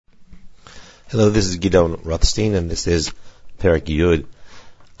Hello, this is Gidon Rothstein, and this is Perek Yud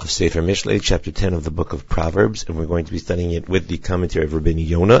of Sefer Mishlei, chapter 10 of the book of Proverbs, and we're going to be studying it with the commentary of Rabbeinu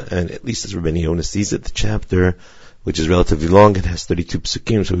Yonah, and at least as Rabbeinu Yonah sees it, the chapter, which is relatively long, it has 32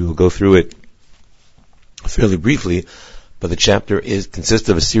 psukim, so we will go through it fairly briefly, but the chapter consists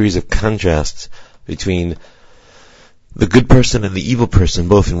of a series of contrasts between the good person and the evil person,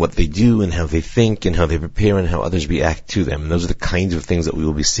 both in what they do and how they think and how they prepare and how others react to them. And those are the kinds of things that we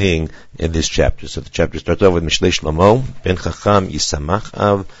will be seeing in this chapter. So the chapter starts off with Mishlei Shlomo, Ben Chacham Yisamach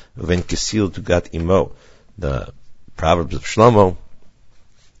Av, Ben Kesil Tugat Imo, the Proverbs of Shlomo.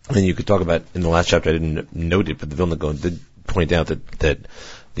 And you could talk about, in the last chapter I didn't note it, but the Vilna Gaon did point out that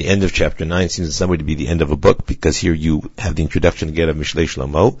the end of chapter 9 seems in some way to be the end of a book, because here you have the introduction again of Mishlei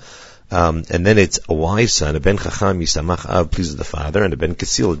Shlomo. And then it's a wise son, a ben chacham yisamach av, pleases the father, and a ben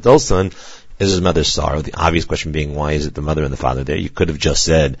kesil, a dull son, is his mother's sorrow. The obvious question being, why is it the mother and the father there? You could have just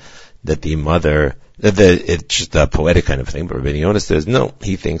said that the mother, it's just a poetic kind of thing, but Rabbeinu Yonah says, no,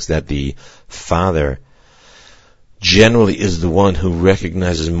 he thinks that the father generally is the one who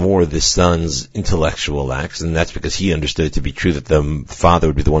recognizes more the son's intellectual acts, and that's because he understood it to be true that the father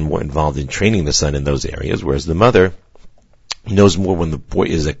would be the one more involved in training the son in those areas, whereas the mother knows more when the boy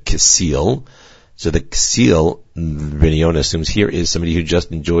is a kesil. So the kesil, Rabbeinu Yonah assumes here, is somebody who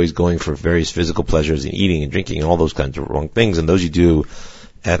just enjoys going for various physical pleasures and eating and drinking and all those kinds of wrong things, and those you do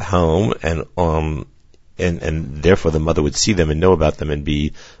at home, and therefore the mother would see them and know about them and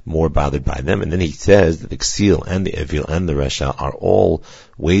be more bothered by them. And then he says that the kesil and the evil and the resha are all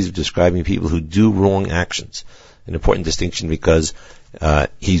ways of describing people who do wrong actions. An important distinction, because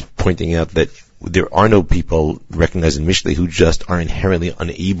he's pointing out that there are no people recognized in Mishlei who just are inherently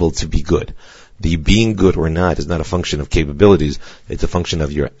unable to be good. The being good or not is not a function of capabilities, it's a function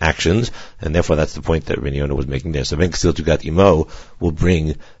of your actions, and therefore that's the point that Rabbeinu Yonah was making there. So Ben Kesil Tugat Imo will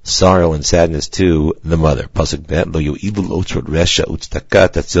bring sorrow and sadness to the mother. Pasuk Bet, Lo Yo'ilu Otzrot Resha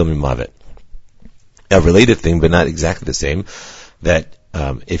Utztakat Tatzil Mimavet. A related thing, but not exactly the same, that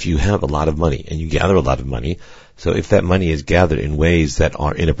if you have a lot of money, and you gather a lot of money, so if that money is gathered in ways that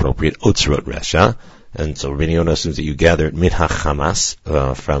are inappropriate, otzrot resha, and so Rabbeinu Yonah assumes that you gather it min ha-chamas,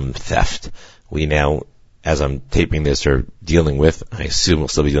 from theft. We now, as I'm taping this or dealing with, I assume we'll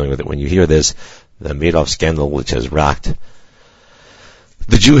still be dealing with it when you hear this, the Madoff scandal, which has rocked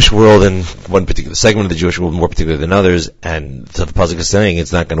the Jewish world, and one particular segment of the Jewish world more particular than others, and so the pasuk is saying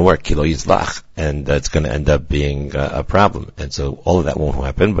it's not going to work, kilo yitzlach, and it's going to end up being a problem, and so all of that won't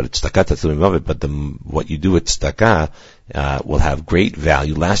happen. But it's tzedakah tatzumim of it. But what you do with tzedakah will have great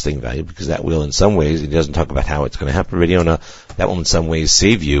value, lasting value, because that will, in some ways, he doesn't talk about how it's going to happen, Rabbeinu Yonah, that will in some ways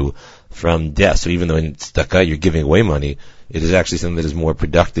save you from death. So even though in tzedakah you're giving away money, it is actually something that is more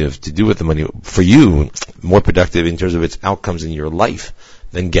productive to do with the money for you, more productive in terms of its outcomes in your life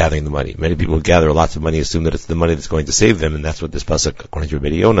than gathering the money. Many people who gather lots of money assume that it's the money that's going to save them, and that's what this pasuk, according to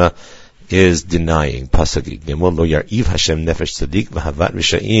Rabbeinu Yonah, is denying. Pasuk Gimel, Lo Yar'iv Hashem Nefesh Tzadik V'Havat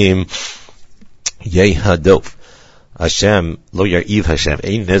Rishaim Yehadof. Hashem, Lo Yar'iv Hashem,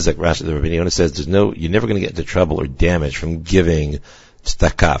 Ein Nezak. Rashi, the Rabbeinu Yonah says, you're never going to get into trouble or damage from giving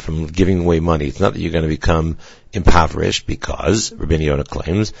tzedakah, from giving away money. It's not that you're going to become impoverished, because Rabbeinu Yonah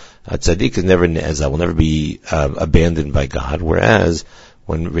claims tzaddik is never ne'ezah, will never be abandoned by God, whereas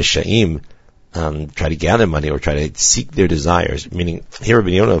when Rishaim try to gather money or try to seek their desires, meaning here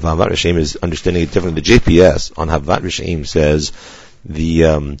Rabbeinu Yonah of Havat Rishaim is understanding it differently. The JPS on Havat Rishaim says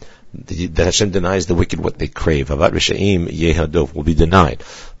that Hashem denies the wicked what they crave. Havat Rishaim Yehadof will be denied.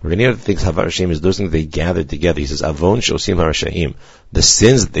 Rabbeinu Yonah thinks Havat Rishaim is those things they gathered together. He says Avon Shosim HaRashaim, the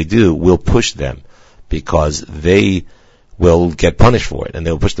sins that they do will push them, because they will get punished for it, and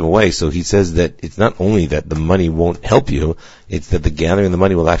they'll push them away. So he says that it's not only that the money won't help you, it's that the gathering of the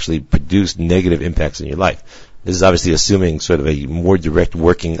money will actually produce negative impacts in your life. This is obviously assuming sort of a more direct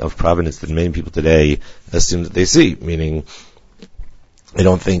working of providence than many people today assume that they see, meaning I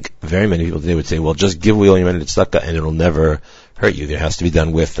don't think very many people today would say, well, just give away all your money to tzedakah and it'll never hurt you. There has to be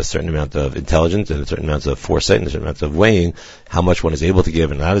done with a certain amount of intelligence and a certain amount of foresight and a certain amount of weighing how much one is able to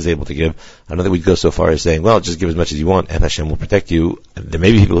give and not is able to give. I don't think we'd go so far as saying, well, just give as much as you want and Hashem will protect you. There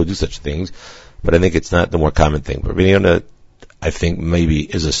may be people who do such things, but I think it's not the more common thing. But Rabbeinu Yonah, I think, maybe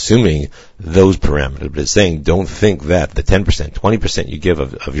is assuming those parameters, but it's saying don't think that the 10%, 20% you give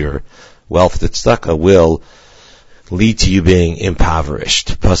of your wealth to tzedakah will lead to you being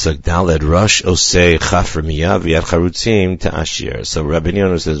impoverished. Pasuk Daled Rush Osei Chafra Miyav Yad Charutzim Ta'ashir. So Rabbeinu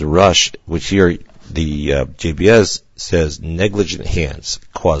Yonah says rush, which here the JBS says negligent hands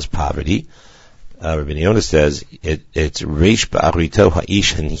cause poverty. Rabbeinu Yonah says it's Reish Ba'arito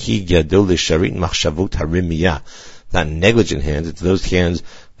Ha'ish Hanhi Gadol Sharit Machshavot Harimiyah. Not negligent hands, it's those hands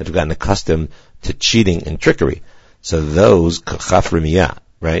that have gotten accustomed to cheating and trickery. So those kachaf remiyah,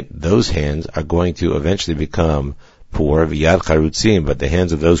 right? Those hands are going to eventually become poor, v'yad charutzim, but the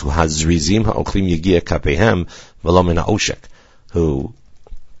hands of those who hazrizim ha'oklim yagia kapehem v'lo min ha'oshek, who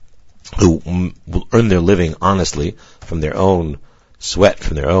will earn their living honestly from their own sweat,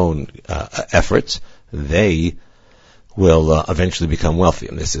 from their own efforts, they will eventually become wealthy.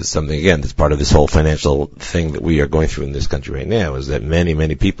 And this is something, again, that's part of this whole financial thing that we are going through in this country right now, is that many,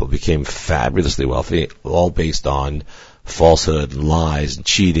 many people became fabulously wealthy, all based on falsehood, lies, and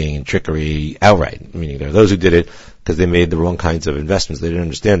cheating, and trickery outright. Meaning there are those who did it because they made the wrong kinds of investments. They didn't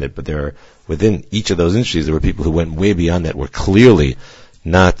understand it. But within each of those industries, there were people who went way beyond that, were clearly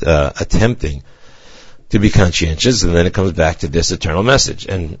not attempting to be conscientious. And then it comes back to this eternal message.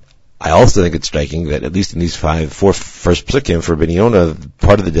 And I also think it's striking that at least in these four first psukim for Ben Yonah,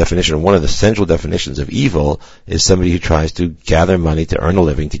 part of the definition, one of the central definitions of evil, is somebody who tries to gather money to earn a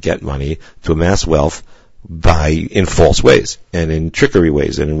living, to get money, to amass wealth in false ways and in trickery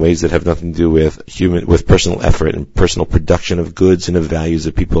ways and in ways that have nothing to do with personal effort and personal production of goods and of values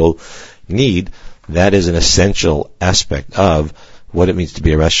that people need. That is an essential aspect of what it means to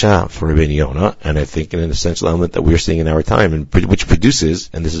be a Rasha for Rabbi Yonah, and I think an essential element that we're seeing in our time, and which produces,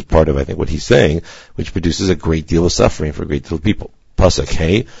 and this is part of, I think, what he's saying, which produces a great deal of suffering for a great deal of people. Pasuk,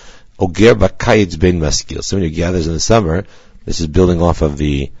 hey, Oger b'kayitz ben maskil. Somebody who gathers in the summer, this is building off of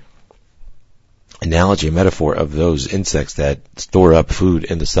the analogy, metaphor of those insects that store up food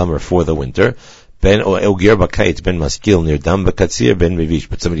in the summer for the winter. Ben Oger b'kayitz ben maskil nirdam b'katzir ben mevish.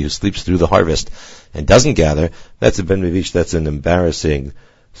 But somebody who sleeps through the harvest and doesn't gather, that's a ben mevish, that's an embarrassing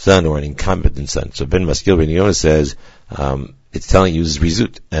son or an incompetent son. So Ben Maskil, Ben Yonah says, it's telling you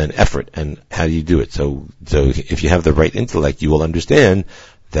zrizut and effort and how do you do it. So if you have the right intellect, you will understand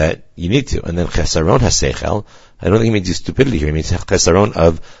that you need to. And then chesaron haseichel, I don't think he means stupidity here, he means chesaron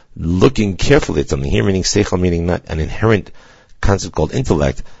of looking carefully at something. Here meaning seichel, meaning not an inherent concept called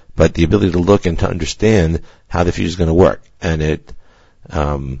intellect, but the ability to look and to understand how the future is going to work. And it,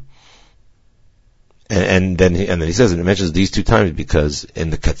 and then he says, and it mentions these two times because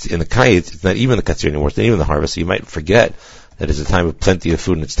in the kayitz, it's not even the katzir anymore, it's not even the harvest, so you might forget that it's a time of plenty of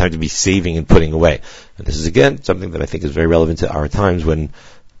food and it's time to be saving and putting away. And this is again something that I think is very relevant to our times when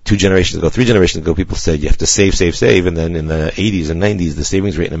 3 generations ago, people said you have to save, and then in the 80s and 90s, the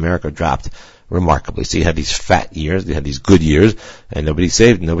savings rate in America dropped remarkably. So you had these fat years, you had these good years, and nobody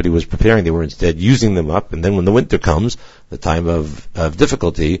saved, nobody was preparing, they were instead using them up, and then when the winter comes, the time of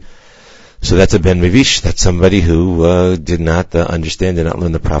difficulty, so that's a ben mevish. That's somebody who did not understand, did not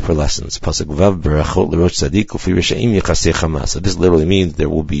learn the proper lessons. Pasuk vav berachot l'rosh tzadik ufi reshaim yichasei chamas. So this literally means there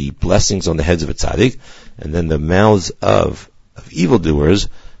will be blessings on the heads of a tzaddik, and then the mouths of evildoers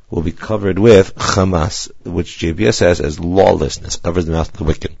will be covered with chamas, which JBS says as lawlessness, covers the mouth of the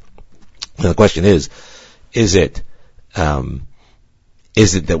wicked. Now the question is it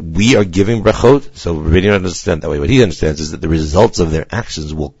that we are giving brachot? So we don't understand that way. What he understands is that the results of their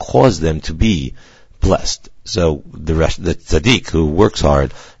actions will cause them to be blessed. So the tzaddik who works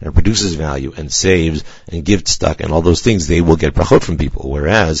hard and produces value and saves and gives stock and all those things, they will get brachot from people.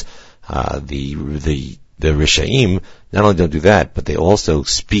 Whereas the Rishaim not only don't do that, but they also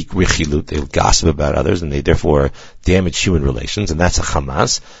speak richilut, they gossip about others, and they therefore damage human relations, and that's a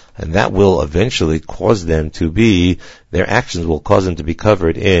chamas, and that will eventually cause them to be, their actions will cause them to be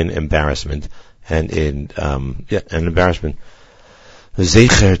covered in embarrassment, and in embarrassment.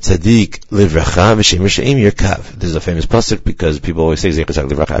 Zecher tzaddik livracha v'shem Rishaim yirkav. This is a famous pasuk because people always say Zecher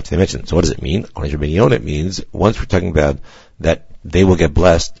tzaddik livracha after they mention it. So what does it mean? According to Ben Yonah, it means, once we're talking about that they will get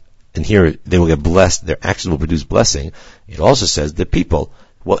blessed, and here they will get blessed, their actions will produce blessing. It also says that people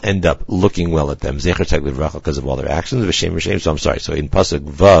will end up looking well at them. Zecher tzaddik livracha, because of all their actions. V'shem Rishaim. So I'm sorry. So in pasuk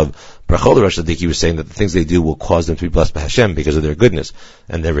vav, brachol l'rosh tzaddik, he was saying that the things they do will cause them to be blessed by Hashem because of their goodness,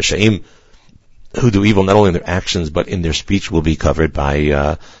 and their Rishaim, who do evil not only in their actions but in their speech, will be covered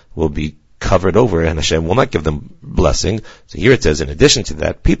over, and Hashem will not give them blessing. So here it says, in addition to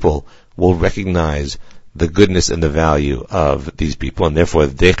that, people will recognize the goodness and the value of these people, and therefore,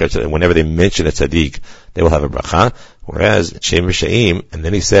 whenever they mention a tzaddik, they will have a bracha. Whereas Shem Rishaim, and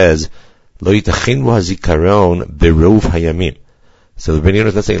then he says, Lo yitachin hazikaron berov hayamim. So the Ben Yonah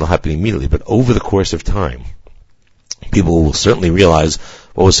is not saying it'll happen immediately, but over the course of time, people will certainly realize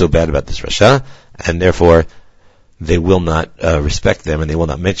what was so bad about this Rasha, and therefore they will not respect them, and they will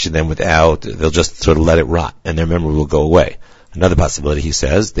not mention them they'll just sort of let it rot, and their memory will go away. Another possibility, he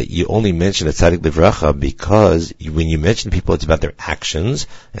says, that you only mention a tzaddik livracha because when you mention people, it's about their actions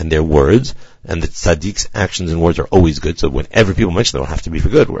and their words, and the tzaddik's actions and words are always good. So whenever people mention them, they'll have to be for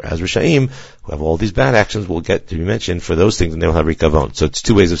good. Whereas Rishaim, who have all these bad actions, will get to be mentioned for those things, and they'll have rikavon. So it's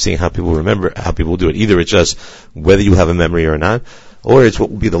two ways of seeing how people remember, how people do it. Either it's just whether you have a memory or not, or it's what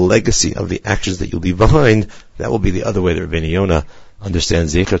will be the legacy of the actions that you leave behind. That will be the other way that Rabbeinu Yonah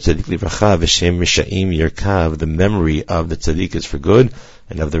understands Zecher Tzaddik Livracha V'Shem Rishaim Yerkav. The memory of the tzaddik is for good,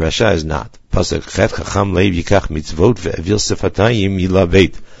 and of the rasha is not. Pasuk Chet Chacham Leiv Yikach Mitzvot Ve'Avil Sefatayim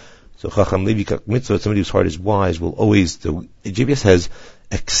Yilaveit. So Chacham Leiv Yikach Mitzvot, somebody whose heart is wise, will always. The JBS says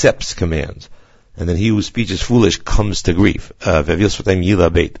accepts commands, and then he whose speech is foolish comes to grief. Ve'Avil Sefatayim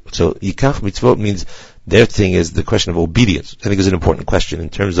Yilaveit. So Yikach Mitzvot means their thing is the question of obedience. I think is an important question in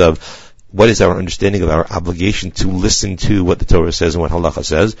terms of what is our understanding of our obligation to listen to what the Torah says and what Halacha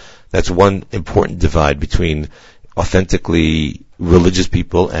says. That's one important divide between authentically religious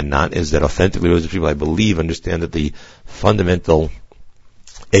people and not, is that authentically religious people, I believe, understand that the fundamental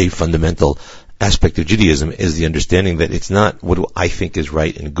aspect of Judaism is the understanding that it's not what do I think is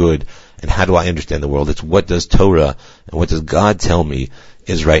right and good and how do I understand the world. It's what does Torah and what does God tell me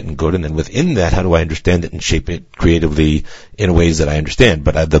is right and good, and then within that, how do I understand it and shape it creatively in ways that I understand.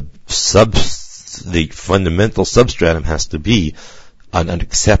 But the fundamental substratum has to be an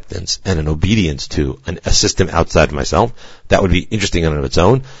acceptance and an obedience to a system outside of myself. That would be interesting in and of its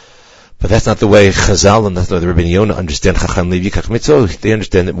own. But that's not the way Chazal and that's not the Rabbeinu Yonah understand Chacham Leiv Yikach Mitzvot. They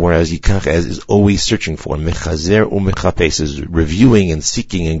understand it more as Yikach, as is always searching for. Mechazer u'mechapes is reviewing and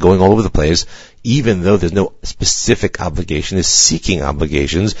seeking and going all over the place, even though there's no specific obligation, is seeking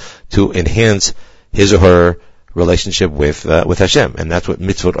obligations to enhance his or her relationship with Hashem. And that's what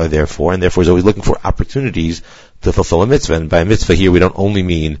mitzvot are there for, and therefore is always looking for opportunities to fulfill a mitzvah. And by a mitzvah here, we don't only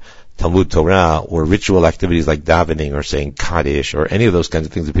mean Talmud Torah or ritual activities like davening or saying Kaddish or any of those kinds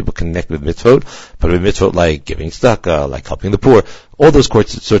of things that people connect with mitzvot, but with mitzvot like giving tzedakah, like helping the poor, all those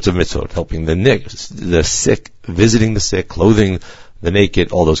sorts of mitzvot, helping the sick, visiting the sick, clothing the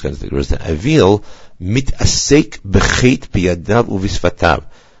naked, all those kinds of things. Whereas the Avil, mitasek b'chet biyadav uvisfatav.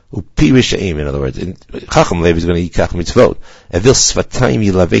 Upi Rishaim, in other words, Chacham Lev is going to yikach mitzvot. Avil sfatayim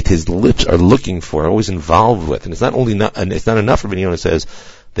yilavet, his lips are looking for, are always involved with, and it's not enough for Rabbeinu Yonah says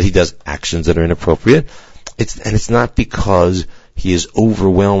that he does actions that are inappropriate. It's not because he is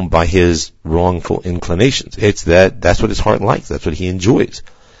overwhelmed by his wrongful inclinations. It's that's what his heart likes. That's what he enjoys.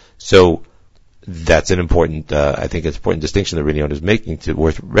 So that's an important, I think it's an important distinction that Rabbeinu Yonah is making,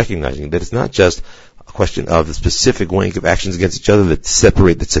 worth recognizing, that it's not just a question of the specific weighing of actions against each other that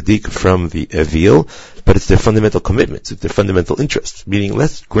separate the tzaddik from the avil, but it's their fundamental commitments, it's their fundamental interests. Meaning,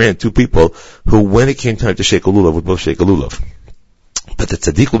 let's grant two people who, when it came time to shake a lulav, would both shake a lulav. But the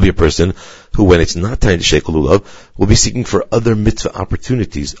tzaddik will be a person who, when it's not time to shake a lulav, will be seeking for other mitzvah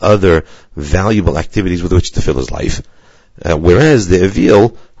opportunities, other valuable activities with which to fill his life. Whereas the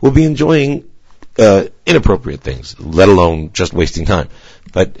avil will be enjoying inappropriate things, let alone just wasting time.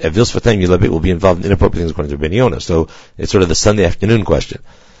 But avil sfatayim yilaveit will be involved in inappropriate things according to Rabbeinu Yonah. So it's sort of the Sunday afternoon question.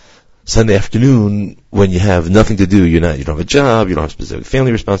 Sunday afternoon, when you have nothing to do, you don't have a job, you don't have specific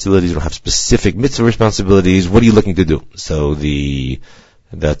family responsibilities, you don't have specific mitzvah responsibilities, what are you looking to do? So the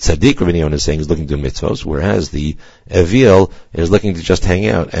tzaddik, Rabbeinu Yonah is saying, is looking to do mitzvahs, whereas the avil is looking to just hang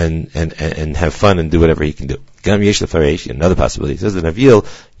out and have fun and do whatever he can do. Gam yesh lefaresh, another possibility, he says that avil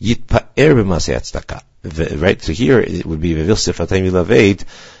yitpa'er b'masei tzedakah. Right, so here it would be avil sifatayim yilaveit,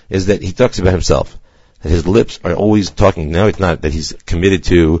 is that he talks about himself. That his lips are always talking. Now it's not that he's committed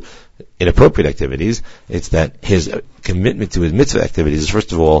to inappropriate activities, it's that his commitment to his mitzvah activities is,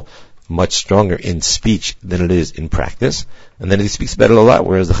 first of all, much stronger in speech than it is in practice, and then he speaks about it a lot,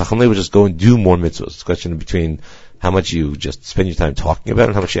 whereas the Chacham Lev would just go and do more mitzvahs. It's a question between how much you just spend your time talking about it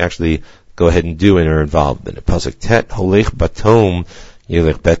and how much you actually go ahead and do and are involved in it. Pasuk Tet, Holech Batom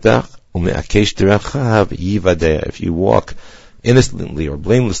Yelech Betach Ume'akesh Derachav Yivadeh. If you walk innocently or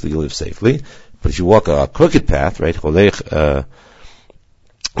blamelessly, you live safely. But if you walk a crooked path, right, Holech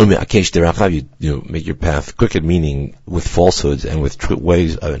you make your path crooked, meaning with falsehoods and with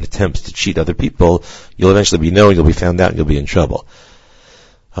ways and attempts to cheat other people, you'll eventually be known, you'll be found out, and you'll be in trouble.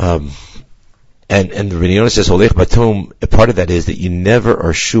 And the Rabbeinu Yonah says, Holech Batom, a part of that is that you never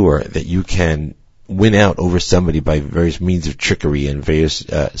are sure that you can win out over somebody by various means of trickery and various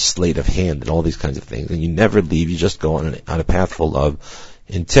sleight of hand and all these kinds of things. And you never leave, you just go on a path full of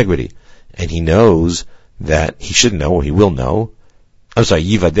integrity. And he knows that he should know, or he will know. I'm sorry,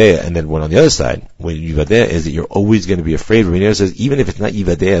 Yivadeh, and then one on the other side, when Yivadeh is that you're always going to be afraid. Rabbeinu Yonah says, even if it's not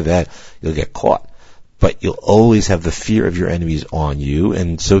Yivadeh that you'll get caught, but you'll always have the fear of your enemies on you,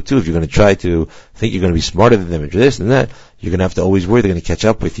 and so too, if you're going to try to think you're going to be smarter than them, and this and that, you're going to have to always worry they're going to catch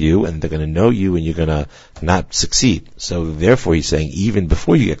up with you, and they're going to know you, and you're going to not succeed. So therefore, he's saying, even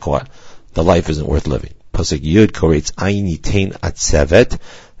before you get caught, the life isn't worth living. Pasuk Yud koretz ayin yitain atzevet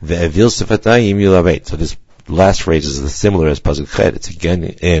ve'evil sifatayim yilavet. So this last phrase is similar as Pasuk Chet. It's again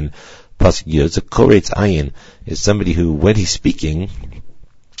in Pasuk Yud. So koretz ayin is somebody who, when he's speaking,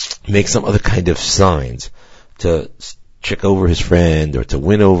 makes some other kind of signs to trick over his friend or to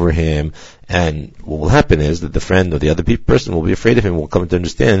win over him. And what will happen is that the friend or the other person will be afraid of him, will come to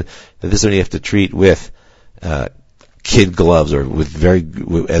understand that this is somebody you have to treat with kid gloves, or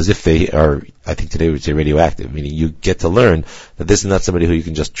as if they are, I think today we would say radioactive, meaning you get to learn that this is not somebody who you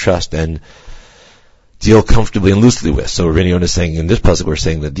can just trust and deal comfortably and loosely with. So Rabbeinu Yonah is saying, in this passage, we're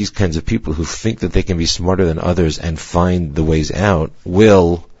saying that these kinds of people who think that they can be smarter than others and find the ways out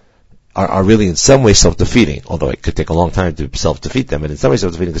are really in some way self-defeating, although it could take a long time to self-defeat them, but in some way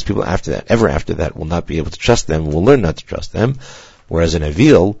self-defeating, because people after that will not be able to trust them, will learn not to trust them. Whereas in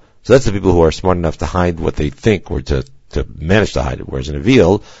Avil, so that's the people who are smart enough to hide what they think, or to manage to hide it. Whereas in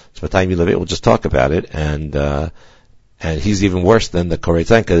Avil, we'll just talk about it, and he's even worse than the Korei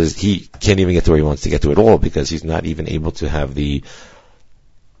Tzan, because he can't even get to where he wants to get to at all, because he's not even able to have the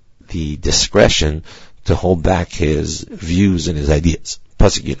discretion to hold back his views and his ideas. Now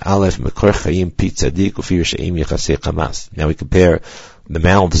we compare the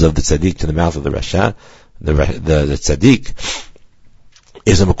mouths of the tzaddik to the mouth of the rasha. The tzaddik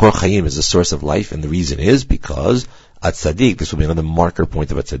is a makor chayim, is a source of life, and the reason is because a tzaddik, this will be another marker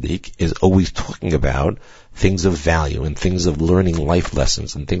point of a tzaddik, is always talking about things of value and things of learning life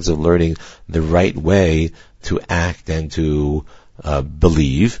lessons and things of learning the right way to act and to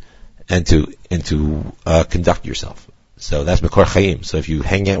believe and to conduct yourself. So that's Mekor Chaim. So if you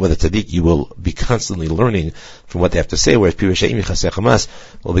hang out with a tzaddik, you will be constantly learning from what they have to say, whereas Pirei She'im Yichasei Chamas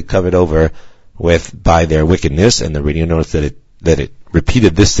will be covered over by their wickedness. And the radio noticed that it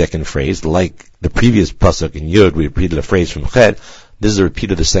repeated this second phrase, like the previous pasuk in Yud, we repeated a phrase from Chet. This is a repeat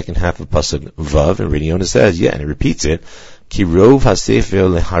of the second half of pasuk Vav, and Radio Yonah says, and it repeats it, Ki rov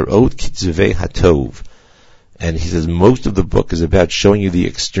hasefer leharot kitzvei hatov. And he says most of the book is about showing you the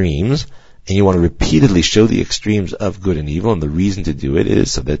extremes, and you want to repeatedly show the extremes of good and evil, and the reason to do it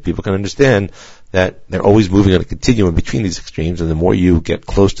is so that people can understand that they're always moving on a continuum between these extremes, and the more you get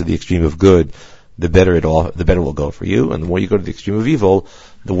close to the extreme of good, the better it will go for you, and the more you go to the extreme of evil,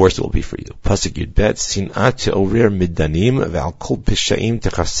 the worse it will be for you. Pasuk Yud Bet, Sinat te'orer middanim ve'al kol pishaim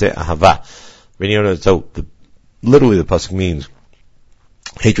techaseh ahava. So literally the pasuk means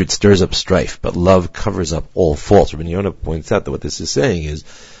hatred stirs up strife, but love covers up all faults. Rabbi Yonah points out that what this is saying is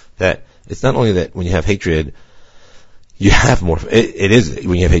that it's not only that when you have hatred, you have more, it is,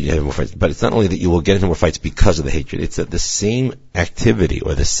 when you have hatred, you have more fights, but it's not only that you will get into more fights because of the hatred, it's that the same activity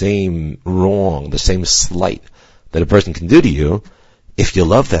or the same wrong, the same slight that a person can do to you, if you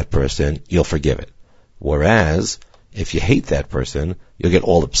love that person, you'll forgive it. Whereas, if you hate that person, you'll get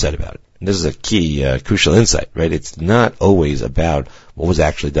all upset about it. And this is a key, crucial insight, right? It's not always about what was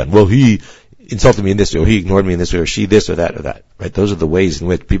actually done. Well, he insulted me in this way, or he ignored me in this way, or she this or that, right? Those are the ways in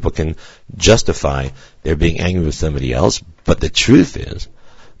which people can justify their being angry with somebody else. But the truth is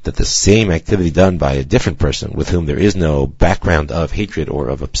that the same activity done by a different person with whom there is no background of hatred or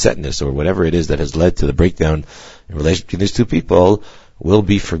of upsetness or whatever it is that has led to the breakdown in relation between these two people will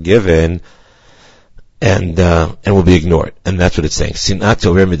be forgiven and will be ignored. And that's what it's saying. Sinat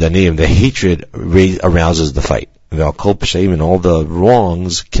to'orer midanim, the hatred arouses the fight. And all the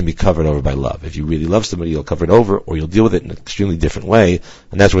wrongs can be covered over by love. If you really love somebody, you'll cover it over, or you'll deal with it in an extremely different way,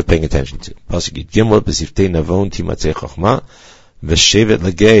 and that's worth paying attention to. Pasuk Gimel, b'siftei navon timatzei chochma, v'shevet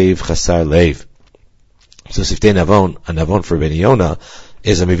legev chasar leiv. So siftei navon, a navon for Rabbeinu Yonah,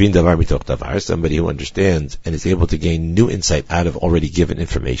 is a mivin davar mitoch davar, somebody who understands and is able to gain new insight out of already given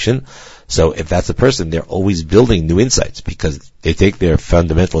information. So if that's a person, they're always building new insights because they take their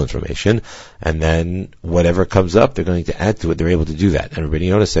fundamental information and then whatever comes up, they're going to add to it. They're able to do that. And Rabbeinu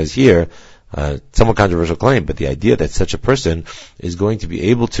Yonah says here, somewhat controversial claim, but the idea that such a person is going to be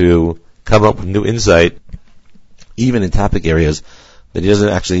able to come up with new insight even in topic areas that he doesn't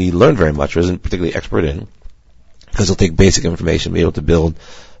actually learn very much or isn't particularly expert in, because he'll take basic information and be able to build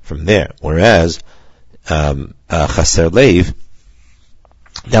from there. Whereas Chaser Leiv,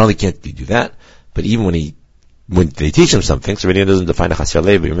 not only can't he do that, but even when they teach him something, so Rabbeinu doesn't define a Chaser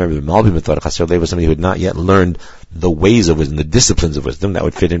Leiv, but remember the Malbim thought a Chaser Leiv was somebody who had not yet learned the ways of wisdom, the disciplines of wisdom. That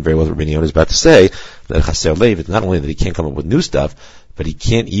would fit in very well with what Rabbeinu is about to say, that a Chaser Leiv is not only that he can't come up with new stuff, but he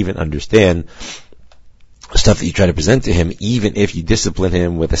can't even understand stuff that you try to present to him, even if you discipline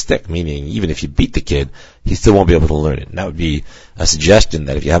him with a stick, meaning even if you beat the kid, he still won't be able to learn it. And that would be a suggestion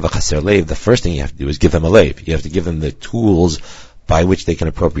that if you have a chaser leiv, the first thing you have to do is give them a leiv. You have to give them the tools by which they can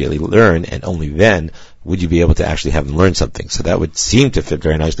appropriately learn, and only then would you be able to actually have them learn something. So that would seem to fit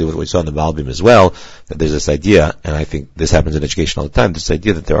very nicely with what we saw in the Balbim as well, that there's this idea, and I think this happens in education all the time, this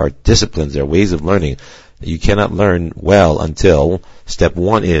idea that there are disciplines, there are ways of learning that you cannot learn well until step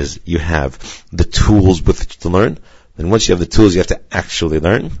one is you have the tools with which to learn. Then once you have the tools, you have to actually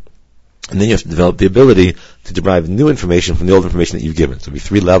learn. And then you have to develop the ability to derive new information from the old information that you've given. So it'll be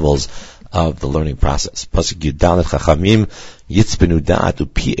 3 levels of the learning process. Pasuk Yudalet Chachamim Yitzbenu Da'at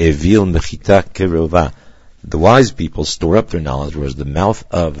Upi Evil Mechita Kerova. The wise people store up their knowledge, whereas the mouth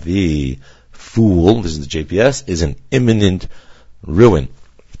of the fool, this is the JPS, is an imminent ruin.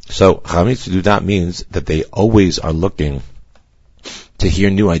 So Chachamim Yitzbenu means that they always are looking to hear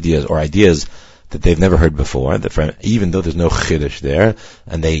new ideas, or ideas that they've never heard before, even though there's no chiddush there,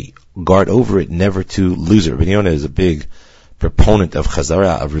 and they guard over it never to lose it. Rabbi Yonah is a big proponent of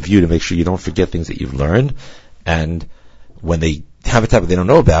chazara, of review, to make sure you don't forget things that you've learned. And when they have a topic they don't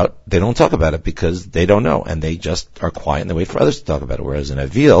know about, they don't talk about it because they don't know, and they just are quiet and they wait for others to talk about it. Whereas an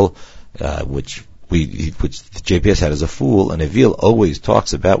avil, which the JPS had as a fool, an avil always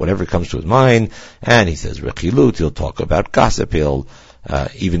talks about whatever comes to his mind, and he says rechilut, he'll talk about gossip, he'll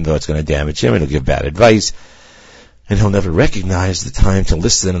even though it's going to damage him, and he'll give bad advice, and he'll never recognize the time to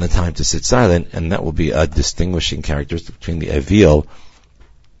listen and the time to sit silent, and that will be a distinguishing characteristic between the avil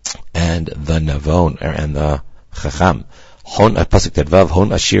and the navon, and the chacham. Hon pasuk tedvav hon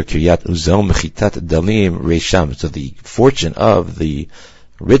ashir kiryat uzom mechitat dalim reisham. So the fortune of the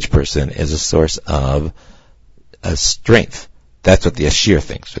rich person is a source of a strength. That's what the ashir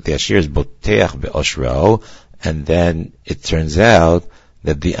thinks. But the ashir is boteach be'oshro, and then it turns out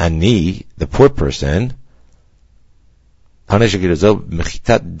that the ani, the poor person, whereas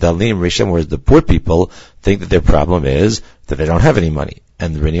the poor people think that their problem is that they don't have any money.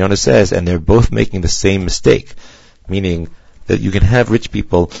 And the Rabbi Yonah says, and they're both making the same mistake, meaning that you can have rich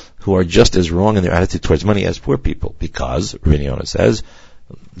people who are just as wrong in their attitude towards money as poor people, because, Rabbi Yonah says,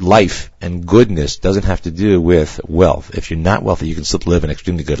 life and goodness doesn't have to do with wealth. If you're not wealthy, you can still live an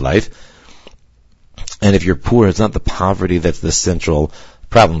extremely good life. And if you're poor, it's not the poverty that's the central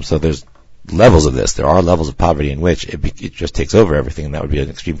problem. So there's levels of this. There are levels of poverty in which it just takes over everything, and that would be an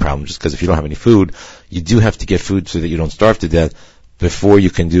extreme problem, just because if you don't have any food, you do have to get food so that you don't starve to death before you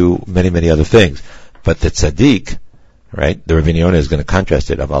can do many, many other things. But the tzaddik, right, the Rabbi Yonah is going to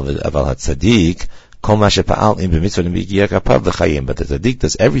contrast it, aval ha-tzaddik, kol ma shepa'al im b'mitzvah l'migiyak apav l'chayim. But the tzaddik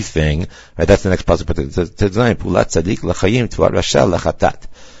does everything, right, that's the next pasuk, but the tzaddik, pulat tzaddik l'chayim, tuvat rasha l'chatat.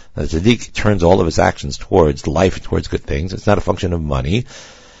 The tzaddik turns all of his actions towards life and towards good things. It's not a function of money.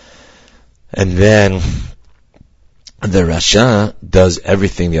 And then the rasha does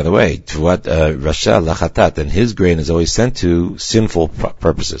everything the other way. Tuvat rasha lachatat, and his grain is always sent to sinful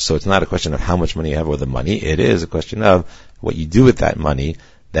purposes. So it's not a question of how much money you have or the money. It is a question of what you do with that money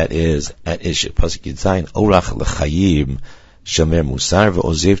that is at issue. Pasuk Yitzayin, orach l'chayim shomer musar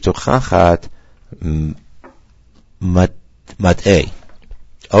ve'ozev tochachat mat'eh.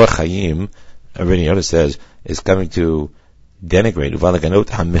 Orach chayim, Rabbi Yonah says, is coming to denigrate.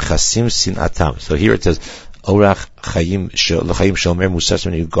 So here it says, Orach chayim shomer musar,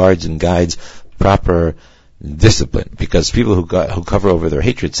 when he guards and guides proper discipline. Because people who cover over their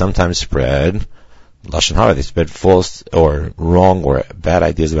hatred sometimes spread lashon hara, they spread false or wrong or bad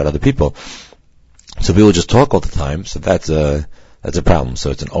ideas about other people. So people just talk all the time, so that's a problem.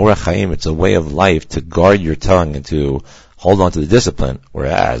 So it's an orach chayim, it's a way of life to guard your tongue and to hold on to the discipline.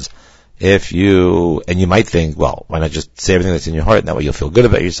 Whereas if you might think, well, why not just say everything that's in your heart, and that way you'll feel good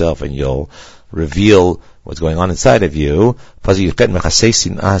about yourself and you'll reveal what's going on inside of you. So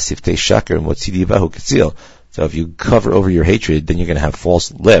if you cover over your hatred, then you're going to have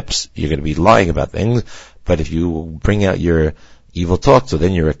false lips. You're going to be lying about things. But if you bring out your evil talk, so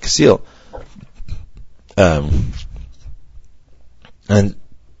then you're a kasil. And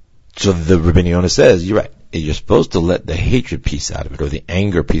so the Rabbi Yonah says, you're right. You're supposed to let the hatred piece out of it, or the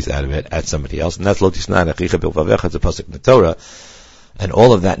anger piece out of it, at somebody else. And that's lo tisna achicha bilvavecha, it's a pasuk in the Torah. And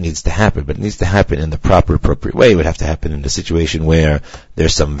all of that needs to happen, but it needs to happen in the proper, appropriate way. It would have to happen in a situation where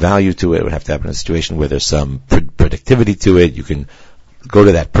there's some value to it. It would have to happen in a situation where there's some productivity to it. You can go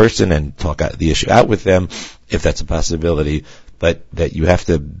to that person and talk out the issue out with them, if that's a possibility. But that you have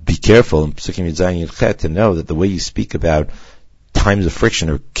to be careful in Pesukim Yudzayin Yudchet to know that the way you speak about times of friction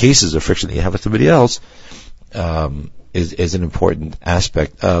or cases of friction that you have with somebody else is an important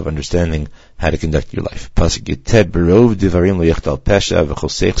aspect of understanding how to conduct your life. Pasuk Yited berov divarim lo yachtal pesha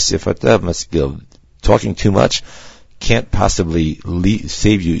v'chosech sifatav maskil talking too much can't possibly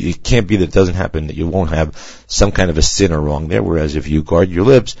save you. It can't be that it doesn't happen, that you won't have some kind of a sin or wrong there, whereas if you guard your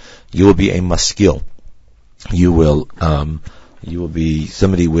lips, you will be a maskil. You will be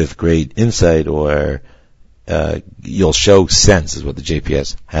somebody with great insight, or you'll show sense, is what the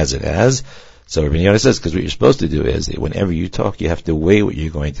JPS has it as. So Rabbi Yonah says, because what you're supposed to do is, whenever you talk, you have to weigh what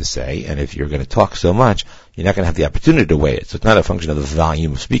you're going to say, and if you're going to talk so much, you're not going to have the opportunity to weigh it. So it's not a function of the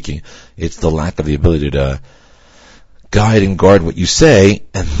volume of speaking, it's the lack of the ability to guide and guard what you say,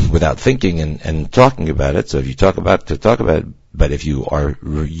 and without thinking and talking about it. So if you talk about it, but if you are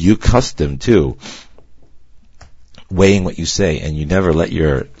accustomed to weighing what you say, and you never let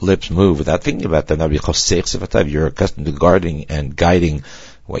your lips move without thinking about them, you're accustomed to guarding and guiding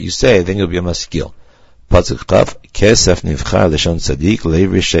what you say, then you'll be a maskil. Pasuk Chaf, Kesef nivchar l'shon tzadik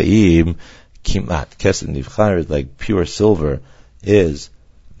le'rishaim kimat. Kesef nivchar is like pure silver, is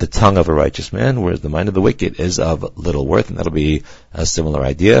the tongue of a righteous man, whereas the mind of the wicked is of little worth, and that'll be a similar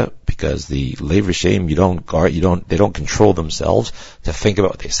idea, because the le'rishaim, they don't control themselves to think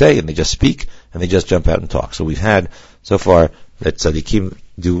about what they say, and they just speak, and they just jump out and talk. So we've had, so far, that tzaddikim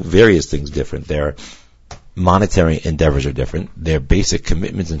do various things different. Their monetary endeavors are different. Their basic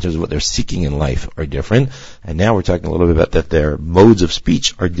commitments in terms of what they're seeking in life are different. And now we're talking a little bit about that their modes of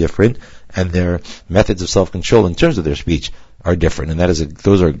speech are different, and their methods of self-control in terms of their speech are different. And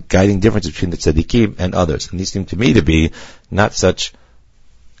those are guiding differences between the tzaddikim and others. And these seem to me to be not such,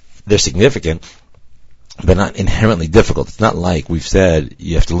 they're significant, but not inherently difficult. It's not like we've said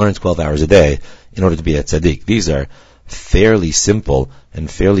you have to learn 12 hours a day in order to be a tzaddik. These are fairly simple and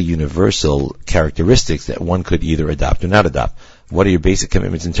fairly universal characteristics that one could either adopt or not adopt. What are your basic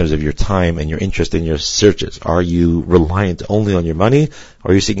commitments in terms of your time and your interest in your searches? Are you reliant only on your money,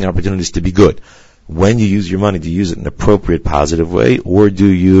 or are you seeking opportunities to be good? When you use your money, do you use it in an appropriate, positive way, or do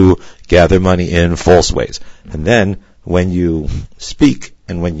you gather money in false ways? And then, when you speak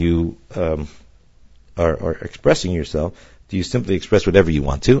and when you are expressing yourself, do you simply express whatever you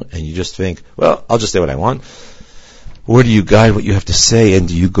want to, and you just think, well, I'll just say what I want? Or do you guide what you have to say, and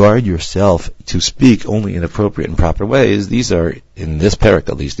do you guard yourself to speak only in appropriate and proper ways? These are, in this parak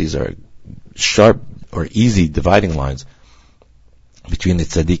at least, these are sharp or easy dividing lines between the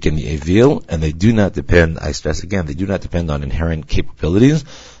tzaddik and the evil, and they do not depend, I stress again, they do not depend on inherent capabilities,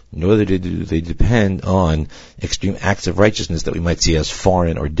 nor do they depend on extreme acts of righteousness that we might see as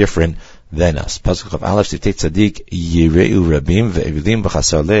foreign or different than us. Pasuk of Aleph Sivtei Tzaddik Yireu Rabim Ve'evilim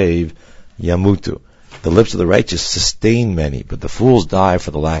B'chasar Leiv Yamutu. The lips of the righteous sustain many, but the fools die for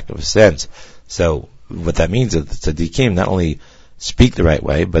the lack of sense. So what that means is that the tzaddikim not only speak the right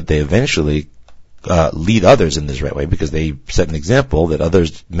way, but they eventually lead others in this right way, because they set an example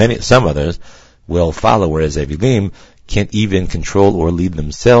that some others will follow, whereas evilim can't even control or lead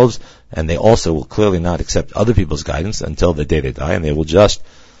themselves, and they also will clearly not accept other people's guidance until the day they die, and they will just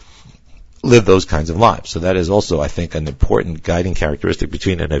live those kinds of lives. So that is also, I think, an important guiding characteristic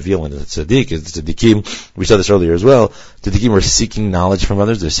between an avil and a tzaddik. Is the tzaddikim, we saw this earlier as well, tzaddikim are seeking knowledge from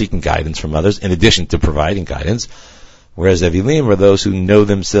others, they're seeking guidance from others, in addition to providing guidance, whereas avilim are those who know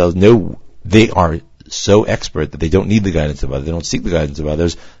themselves, they are so expert that they don't need the guidance of others, they don't seek the guidance of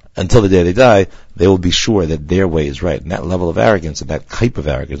others. Until the day they die, they will be sure that their way is right. And that level of arrogance, and that type of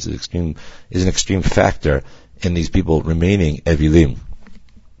arrogance is an extreme factor in these people remaining evilim.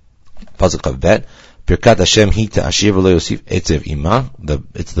 Pasuk of Bet, Birkat Hashem hi ta'ashir v'lo yosif etzev ima.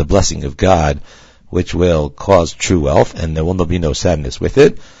 It's the blessing of God which will cause true wealth, and there will be no sadness with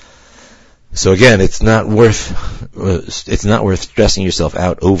it. So again, it's not worth stressing yourself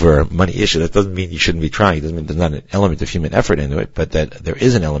out over money issue. That doesn't mean you shouldn't be trying. It doesn't mean there's not an element of human effort into it, but that there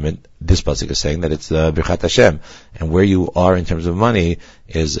is an element. This pasuk is saying that it's Birkat Hashem, and where you are in terms of money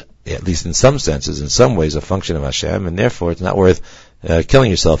is, at least in some senses, in some ways, a function of Hashem, and therefore it's not worth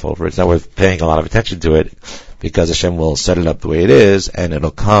killing yourself over it. It's not worth paying a lot of attention to it, because Hashem will set it up the way it is, and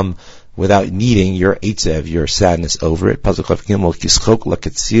it'll come without needing your eitzev, your sadness over it. Pasuk Chav Gimel, Kischok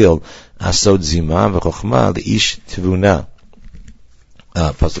laketzil asod zima v'chochma leish tivuna.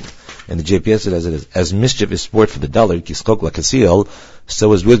 Pasuk in the JPS it is, as mischief is sport for the dullard, Kischok laketzil,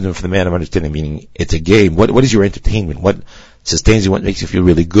 so is wisdom for the man of understanding. Meaning, it's a game. What is your entertainment? What sustains you? What makes you feel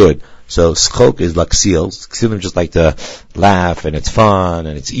really good? So schok is laksil. Ksilim just like to laugh, and it's fun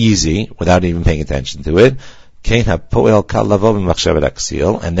and it's easy without even paying attention to it. And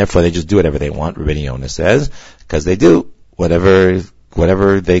therefore they just do whatever they want, Rabbi Yonah says, because they do whatever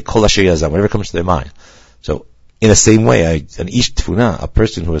they kol asher yazam, whatever comes to their mind. So in the same way, an ish tfuna, a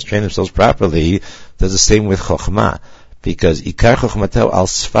person who has trained themselves properly, does the same with chokhmah, because ikar chokhmato al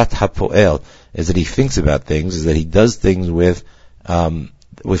sfat hapoel is that he thinks about things, is that he does things with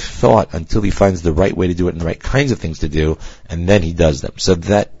with thought until he finds the right way to do it and the right kinds of things to do, and then he does them. So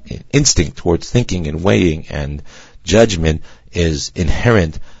that instinct towards thinking and weighing and judgment is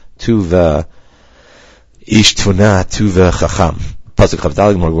inherent to the ish tfuna, to the chacham. The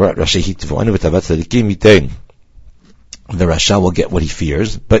Rasha will get what he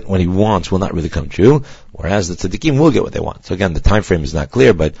fears, but what he wants will not really come true, whereas the tzaddikim will get what they want. So again, the time frame is not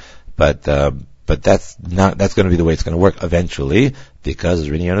clear, but that's going to be the way it's going to work eventually, because as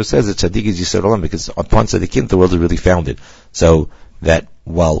Rabbeinu Yonah says, the tzaddik is Yisod Olam, because upon tzaddikim the world is really founded. So that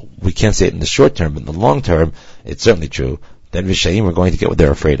while we can't say it in the short term, but in the long term, it's certainly true. Then Rishayim are going to get what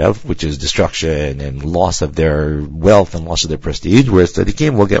they're afraid of, which is destruction and loss of their wealth and loss of their prestige, whereas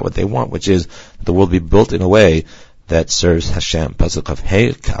tzaddikim will get what they want, which is the world be built in a way that serves Hashem. Pasuk of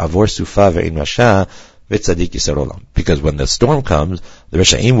Hey, Ka'avor Sufa Ve'in Rasha V'Tzadik Yisod Olam. Because when the storm comes, the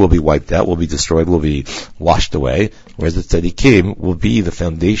Rishayim will be wiped out, will be destroyed, will be washed away, whereas the tzaddikim will be the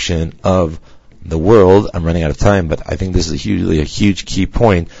foundation of the world. I'm running out of time, but I think this is a huge key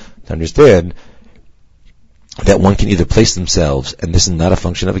point to understand, that one can either place themselves, and this is not a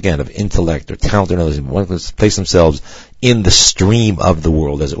function of intellect or talent or anything, one can place themselves in the stream of the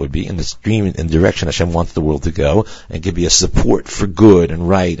world, as it would be, in the stream, in the direction Hashem wants the world to go, and can be a support for good and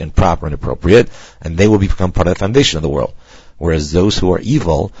right and proper and appropriate, and they will become part of the foundation of the world. Whereas those who are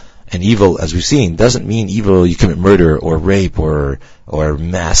evil, and evil, as we've seen, doesn't mean evil you commit murder or rape or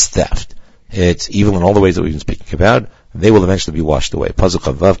mass theft. It's evil in all the ways that we've been speaking about. They will eventually be washed away. So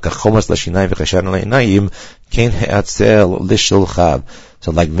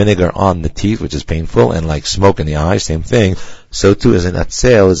like vinegar on the teeth, which is painful, and like smoke in the eyes, same thing, so too is an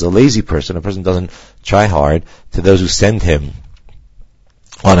atzel, is a lazy person. A person doesn't try hard to those who send him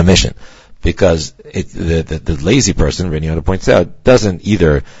on a mission. Because the lazy person, Rabbeinu Yonah points out, doesn't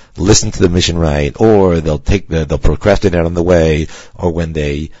either listen to the mission right, or they'll procrastinate on the way, or when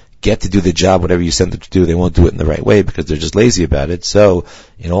they get to do the job, whatever you send them to do, they won't do it in the right way because they're just lazy about it. So,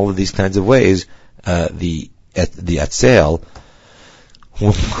 in all of these kinds of ways, the atzel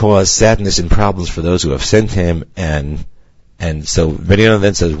will cause sadness and problems for those who have sent him, and so Rabbeinu Yonah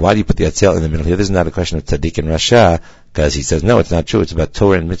then says, why do you put the atzel in the middle here? This is not a question of tzaddik and rasha, because he says, no, it's not true. It's about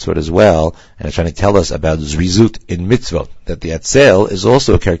Torah and mitzvot as well, and it's trying to tell us about zrizut in mitzvot, that the atzel is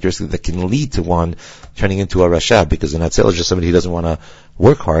also a characteristic that can lead to one turning into a rasha, because an atzel is just somebody who doesn't want to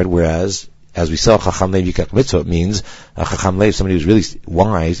work hard, whereas, as we saw, chacham lev yikach mitzvot means, a chacham lev, somebody who's really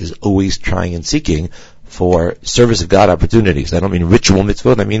wise, is always trying and seeking for service of God opportunities. I don't mean ritual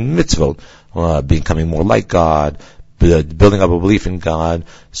mitzvot, I mean mitzvot, becoming more like God, building up a belief in God,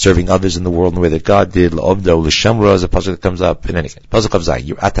 serving others in the world in the way that God did. L'obdo, l'shamra is a pasuk that comes up in any case. Pasuk of Zay,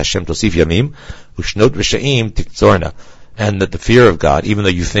 Yirat Hashem tosif yamim, u'shnot v'sha'im tiktzorna. And that the fear of God, even though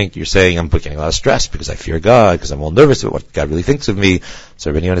you think you're saying, I'm getting a lot of stress because I fear God, because I'm all nervous about what God really thinks of me.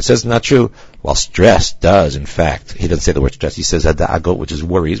 So Rabbeinu Yonah says, not true. While stress does, in fact, he doesn't say the word stress, he says hada'agot, which is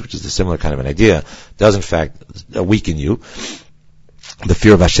worries, which is a similar kind of an idea, does in fact weaken you. The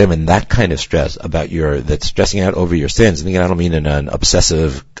fear of Hashem and that kind of stress about that's stressing out over your sins. And again, I don't mean in an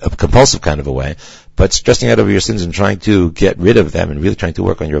obsessive, compulsive kind of a way, but stressing out over your sins and trying to get rid of them and really trying to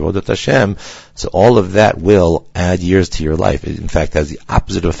work on your avodat Hashem. So all of that will add years to your life. It in fact has the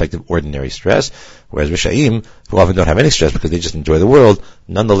opposite effect of ordinary stress, whereas Rishaim, who often don't have any stress because they just enjoy the world,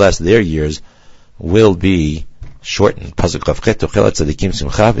 nonetheless their years will be shortened. Tzaddikim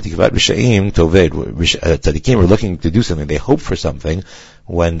are looking to do something. They hope for something.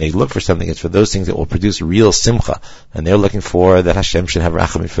 When they look for something, it's for those things that will produce real simcha. And they're looking for that Hashem should have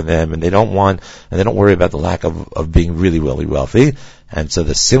rachamim for them, and they don't worry about the lack of being really, really wealthy. And so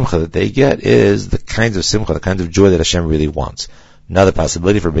the simcha that they get is the kinds of simcha, the kinds of joy that Hashem really wants. Another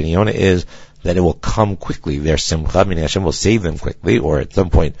possibility for Rabbeinu Yonah is that it will come quickly. Their simcha, meaning Hashem will save them quickly, or at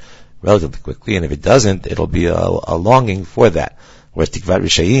some point relatively quickly, and if it doesn't, it'll be a longing for that. Whereas Tikvat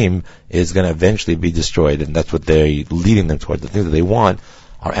Rishayim is going to eventually be destroyed, and that's what they're leading them toward. The things that they want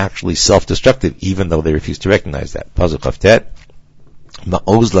are actually self-destructive, even though they refuse to recognize that. Pasuk Chavtet,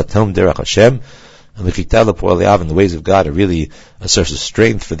 Ma'oz latom derech Hashem, and l'chita l'po'el le'av, and the ways of God are really a source of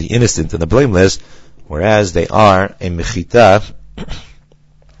strength for the innocent and the blameless, whereas they are a mechita,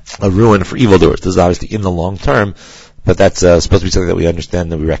 a ruin for evildoers. This is obviously in the long term, but that's supposed to be something that we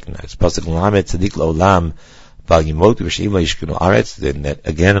understand, that we recognize. Pasuk Lamed Tzadik L'Olam Bal Yimot V'Sh'im L'Yishkenu Aretz. Then that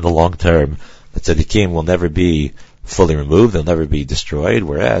again in the long term, the tzaddikim will never be fully removed; they'll never be destroyed.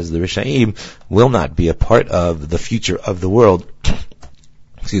 Whereas the Rishaim will not be a part of the future of the world.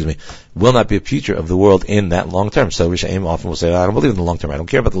 Will not be a future of the world in that long term. So Rishaim often will say, I don't believe in the long term. I don't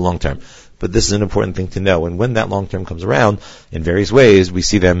care about the long term. But this is an important thing to know. And when that long term comes around, in various ways, we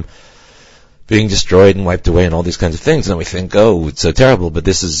see them being destroyed and wiped away and all these kinds of things. And we think, oh, it's so terrible. But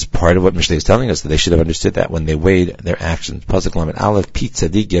this is part of what Mishlei is telling us, that they should have understood that when they weighed their actions. Pasuk Lamed Aleph, Pi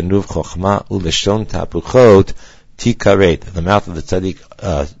Tzadik Yanuv Chochma Uleshon Tapuchot Tikaret. The mouth of the Tzadik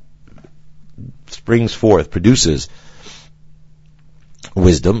springs forth, produces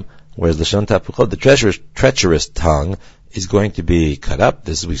wisdom, whereas the Leshon Tapuchot, the treacherous tongue, is going to be cut up.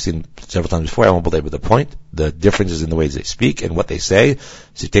 This we've seen several times before. I won't belabor the point. The difference is in the ways they speak and what they say.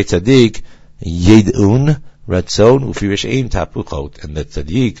 Sitei Tzadik Yed'un Ratzon Ufi Rishaim Tapuchot. And the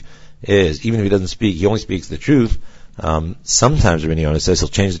Tzaddik is, even if he doesn't speak, he only speaks the truth. Sometimes Rabbi Yonah says he'll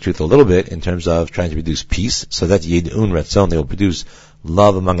change the truth a little bit in terms of trying to produce peace. So that's Yed'un Ratzon. They will produce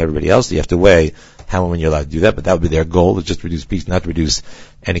love among everybody else. So you have to weigh how and when you're allowed to do that, but that would be their goal, is just to produce peace, not to produce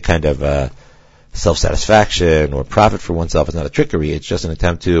any kind of self-satisfaction or profit for oneself. It's not a trickery. It's just an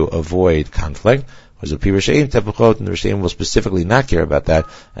attempt to avoid conflict. Whereas the Rishaim Tapuchot, and the Rishaim will specifically not care about that,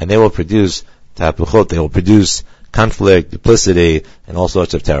 and they will produce Tapuchot, they will produce conflict, duplicity, and all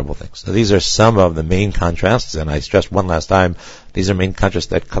sorts of terrible things. So these are some of the main contrasts, and I stressed one last time, these are main contrasts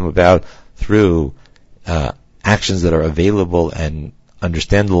that come about through actions that are available and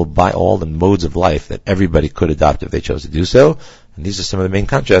understandable by all the modes of life that everybody could adopt if they chose to do so. And these are some of the main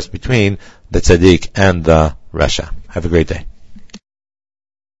contrasts between the tzaddik and the rasha. Have a great day.